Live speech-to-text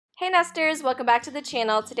Nesters, welcome back to the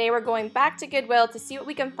channel. Today we're going back to Goodwill to see what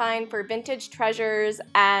we can find for vintage treasures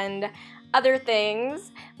and other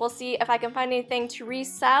things. We'll see if I can find anything to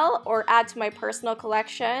resell or add to my personal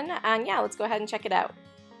collection, and yeah, let's go ahead and check it out.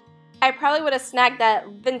 I probably would have snagged that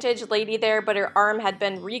vintage lady there, but her arm had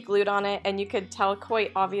been re-glued on it and you could tell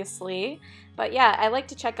quite obviously. But yeah, I like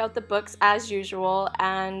to check out the books as usual,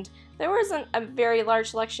 and there wasn't a very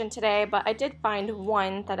large selection today, but I did find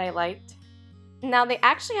one that I liked. Now, they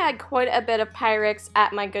actually had quite a bit of Pyrex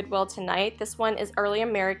at my Goodwill tonight. This one is Early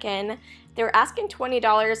American. They were asking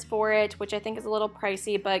 $20 for it, which I think is a little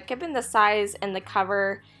pricey, but given the size and the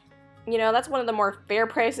cover, you know, that's one of the more fair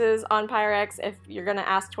prices on Pyrex. If you're gonna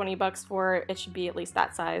ask 20 bucks for it, it should be at least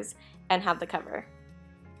that size and have the cover.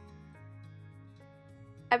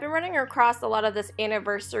 I've been running across a lot of this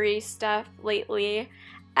anniversary stuff lately,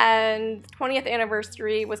 and 20th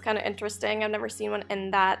anniversary was kind of interesting. I've never seen one in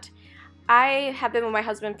that. I have been with my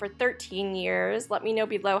husband for 13 years. Let me know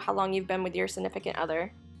below how long you've been with your significant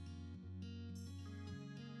other.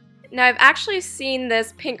 Now, I've actually seen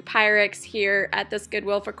this pink Pyrex here at this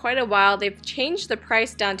Goodwill for quite a while. They've changed the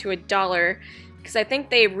price down to $1 because I think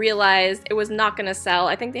they realized it was not going to sell.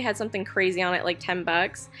 I think they had something crazy on it, like 10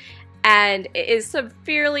 bucks. And it is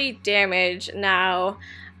severely damaged. Now,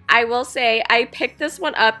 I will say I picked this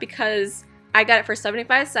one up because I got it for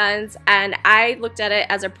 75 cents and I looked at it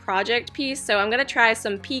as a project piece, so I'm going to try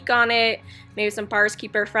some peek on it, maybe some Bars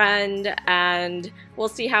Keeper Friend, and we'll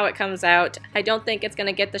see how it comes out. I don't think it's going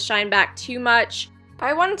to get the shine back too much, but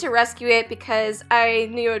I wanted to rescue it because I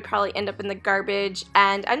knew it would probably end up in the garbage,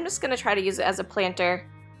 and I'm just going to try to use it as a planter.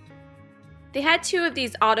 They had two of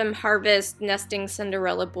these Autumn Harvest nesting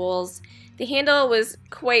Cinderella bowls. The handle was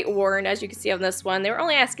quite worn, as you can see on this one. They were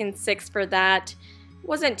only asking $6 for that.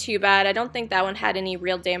 Wasn't too bad. I don't think that one had any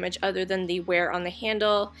real damage other than the wear on the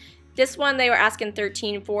handle. This one they were asking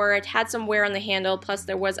 $13 for. It had some wear on the handle, plus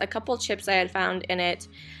there was a couple chips I had found in it.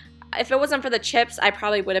 If it wasn't for the chips, I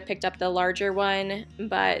probably would have picked up the larger one,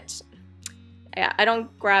 but yeah, I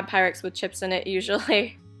don't grab Pyrex with chips in it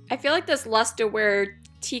usually. I feel like this Lusterware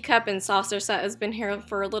teacup and saucer set has been here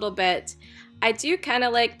for a little bit. I do kind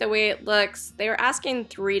of like the way it looks. They were asking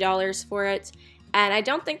 $3 for it. And I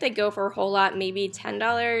don't think they go for a whole lot, maybe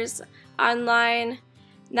 $10 online.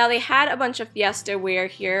 Now, they had a bunch of Fiesta ware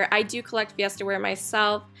here. I do collect Fiesta ware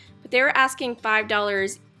myself, but they were asking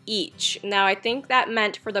 $5 each. Now, I think that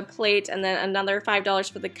meant for the plate and then another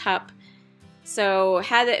 $5 for the cup. So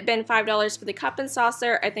had it been $5 for the cup and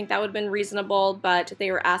saucer, I think that would have been reasonable, but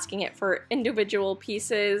they were asking it for individual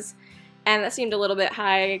pieces, and that seemed a little bit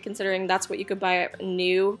high considering that's what you could buy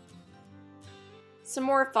new. Some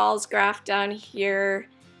more Falls Graph down here.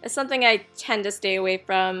 It's something I tend to stay away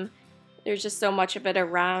from. There's just so much of it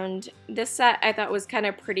around. This set I thought was kind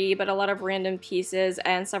of pretty, but a lot of random pieces,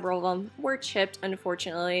 and several of them were chipped,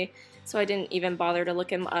 unfortunately. So I didn't even bother to look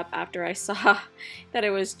them up after I saw that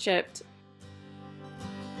it was chipped.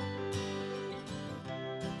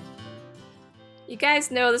 You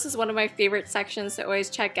guys know this is one of my favorite sections to always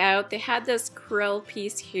check out. They had this krill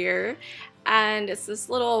piece here, and it's this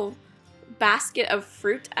little basket of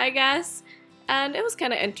fruit, I guess, and it was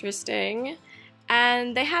kind of interesting.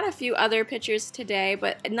 And they had a few other pictures today,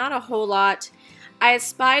 but not a whole lot. I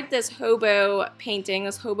spied this hobo painting,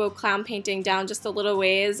 this hobo clown painting down just a little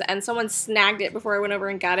ways, and someone snagged it before I went over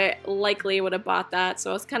and got it. Likely would have bought that, so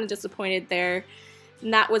I was kind of disappointed there.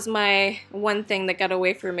 And that was my one thing that got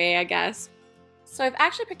away from me, I guess. So I've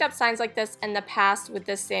actually picked up signs like this in the past with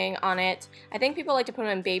this saying on it. I think people like to put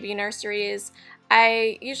them in baby nurseries.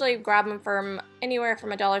 I usually grab them from anywhere from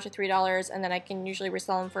 $1 to $3, and then I can usually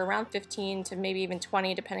resell them for around $15 to maybe even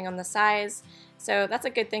 $20 depending on the size. So that's a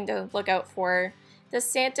good thing to look out for. The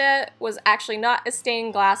Santa was actually not a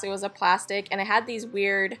stained glass, it was a plastic, and it had these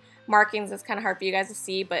weird markings. It's kind of hard for you guys to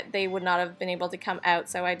see, but they would not have been able to come out,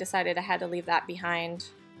 so I decided I had to leave that behind.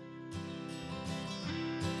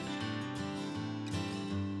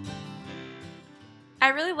 I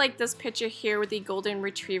really like this picture here with the golden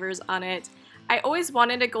retrievers on it. I always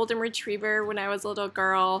wanted a golden retriever when I was a little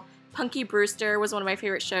girl. Punky Brewster was one of my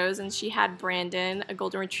favorite shows, and she had Brandon, a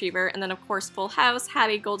golden retriever, and then of course Full House had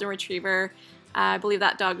a golden retriever. I believe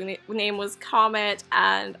that dog name was Comet,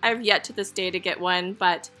 and I've yet to this day to get one,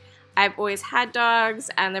 but I've always had dogs,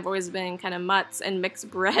 and they've always been kind of mutts and mixed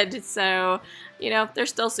bred, so, you know, they're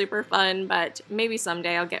still super fun, but maybe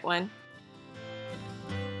someday I'll get one.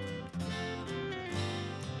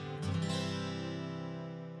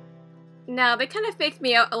 Now, they kind of faked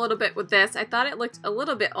me out a little bit with this. I thought it looked a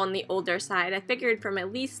little bit on the older side. I figured from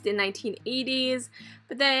at least the 1980s,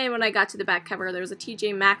 but then when I got to the back cover, there was a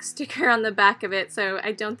TJ Maxx sticker on the back of it, so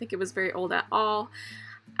I don't think it was very old at all.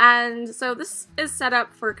 And so this is set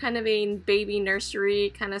up for kind of a baby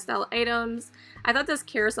nursery kind of style items. I thought this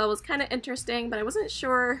carousel was kind of interesting, but I wasn't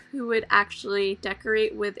sure who would actually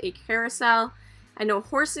decorate with a carousel. I know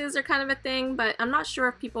horses are kind of a thing, but I'm not sure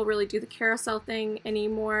if people really do the carousel thing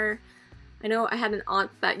anymore. I know I had an aunt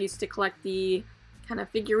that used to collect the kind of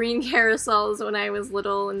figurine carousels when I was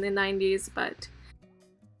little in the 90s, but...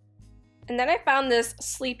 And then I found this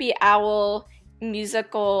Sleepy Owl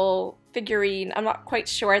musical figurine. I'm not quite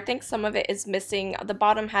sure. I think some of it is missing. The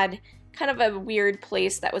bottom had kind of a weird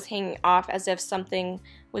place that was hanging off as if something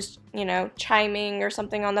was, you know, chiming or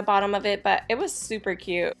something on the bottom of it, but it was super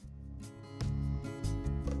cute.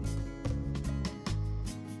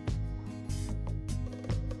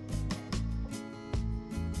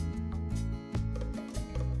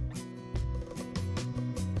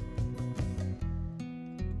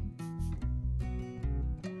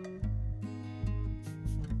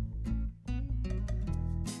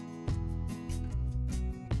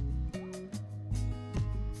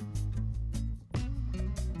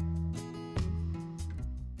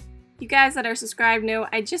 You guys that are subscribed know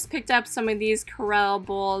I just picked up some of these Corelle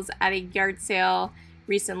bowls at a yard sale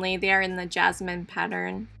recently. They are in the jasmine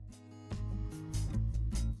pattern.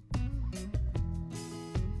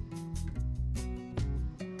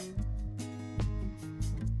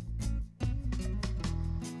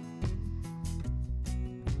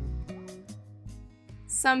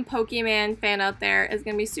 Some Pokemon fan out there is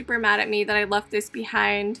going to be super mad at me that I left this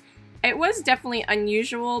behind. It was definitely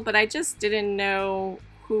unusual, but I just didn't know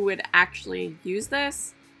who would actually use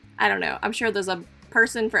this. I don't know. I'm sure there's a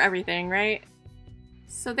person for everything, right?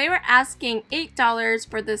 So they were asking $8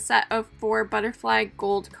 for the set of 4 butterfly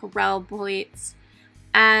gold Corelle plates,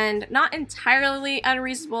 and not entirely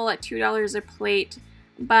unreasonable at $2 a plate,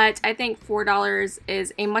 but I think $4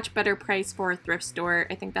 is a much better price for a thrift store.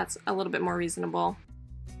 I think that's a little bit more reasonable.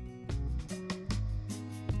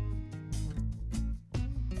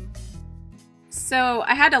 So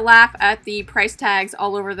I had to laugh at the price tags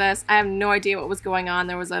all over this. I have no idea what was going on.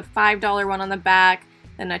 There was a $5 one on the back,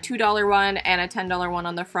 then a $2 one, and a $10 one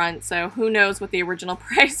on the front. So who knows what the original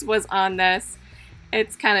price was on this.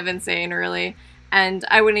 It's kind of insane, really. And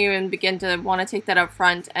I wouldn't even begin to want to take that up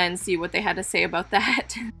front and see what they had to say about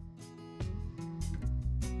that.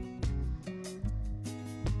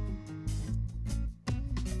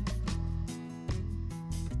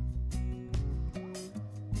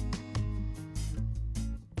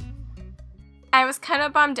 I was kind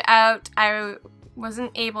of bummed out. I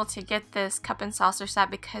wasn't able to get this cup and saucer set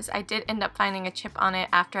because I did end up finding a chip on it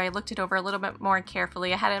after I looked it over a little bit more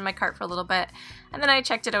carefully. I had it in my cart for a little bit and then I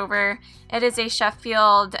checked it over. It is a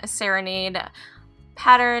Sheffield Serenade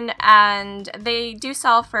pattern and they do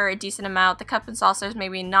sell for a decent amount. The cup and saucers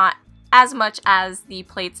maybe not as much as the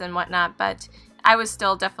plates and whatnot, but I was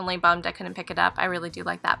still definitely bummed I couldn't pick it up. I really do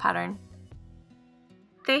like that pattern.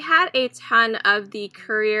 They had a ton of the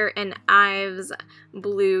Courier and Ives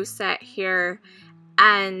blue set here,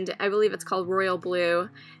 and I believe it's called Royal Blue.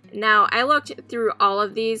 Now, I looked through all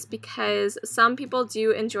of these because some people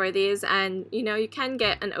do enjoy these, and you know, you can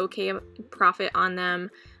get an okay profit on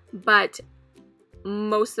them, but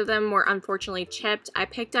most of them were unfortunately chipped. I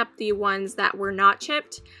picked up the ones that were not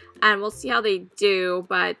chipped, and we'll see how they do,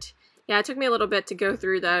 but yeah, it took me a little bit to go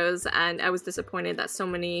through those, and I was disappointed that so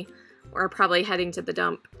many are probably heading to the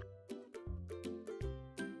dump.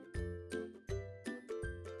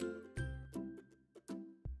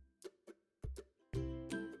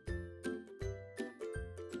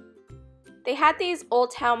 They had these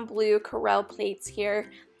Old Town Blue Corelle plates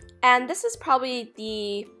here, and this is probably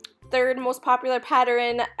the third most popular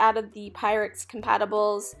pattern out of the Pyrex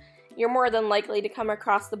compatibles. You're more than likely to come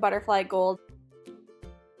across the butterfly gold.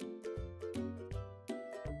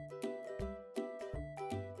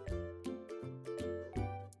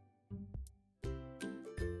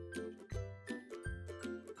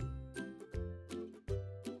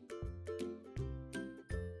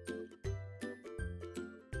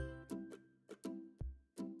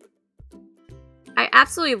 I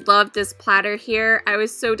absolutely loved this platter here. I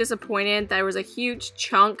was so disappointed. There was a huge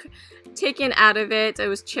chunk taken out of it. It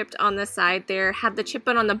was chipped on the side there. Had the chip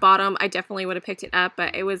been on the bottom, I definitely would have picked it up,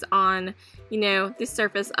 but it was on, you know, the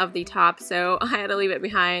surface of the top, so I had to leave it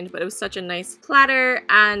behind. But it was such a nice platter,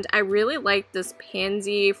 and I really liked this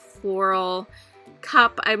pansy floral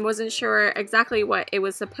cup. I wasn't sure exactly what it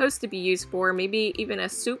was supposed to be used for, maybe even a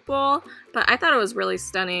soup bowl, but I thought it was really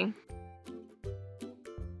stunning.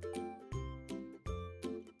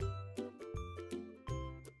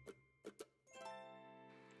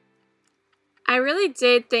 I really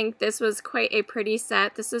did think this was quite a pretty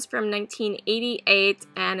set. This is from 1988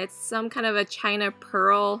 and it's some kind of a China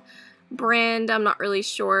Pearl brand. I'm not really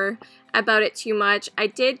sure about it too much. I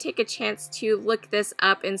did take a chance to look this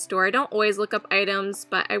up in store. I don't always look up items,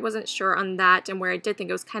 but I wasn't sure on that, and where I did think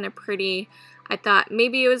it was kind of pretty, I thought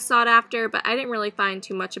maybe it was sought after, but I didn't really find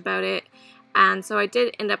too much about it, and so I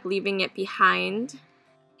did end up leaving it behind.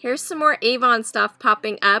 Here's some more Avon stuff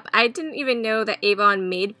popping up. I didn't even know that Avon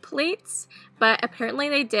made plates, but apparently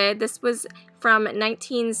they did. This was from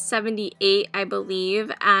 1978, I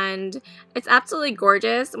believe, and it's absolutely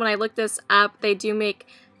gorgeous. When I looked this up, they do make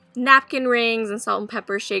napkin rings and salt and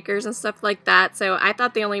pepper shakers and stuff like that, so I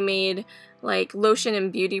thought they only made like lotion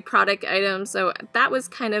and beauty product items, so that was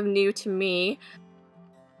kind of new to me.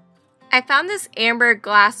 I found this amber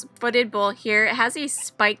glass footed bowl here. It has a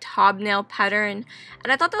spiked hobnail pattern,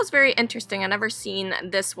 and I thought that was very interesting. I've never seen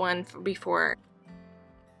this one before.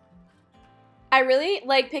 I really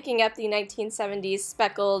like picking up the 1970s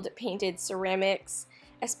speckled painted ceramics,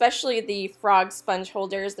 especially the frog sponge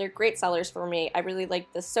holders. They're great sellers for me. I really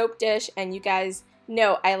like the soap dish, and you guys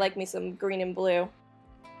know I like me some green and blue.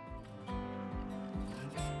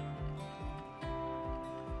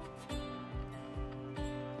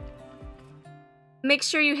 Make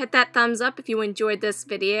sure you hit that thumbs up if you enjoyed this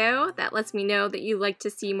video. That lets me know that you like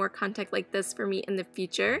to see more content like this from me in the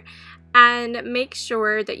future. And make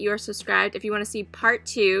sure that you are subscribed if you want to see part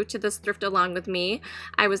 2 to this thrift along with me.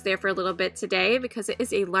 I was there for a little bit today because it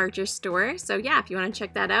is a larger store. So yeah, if you want to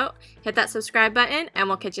check that out, hit that subscribe button and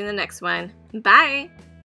we'll catch you in the next one. Bye!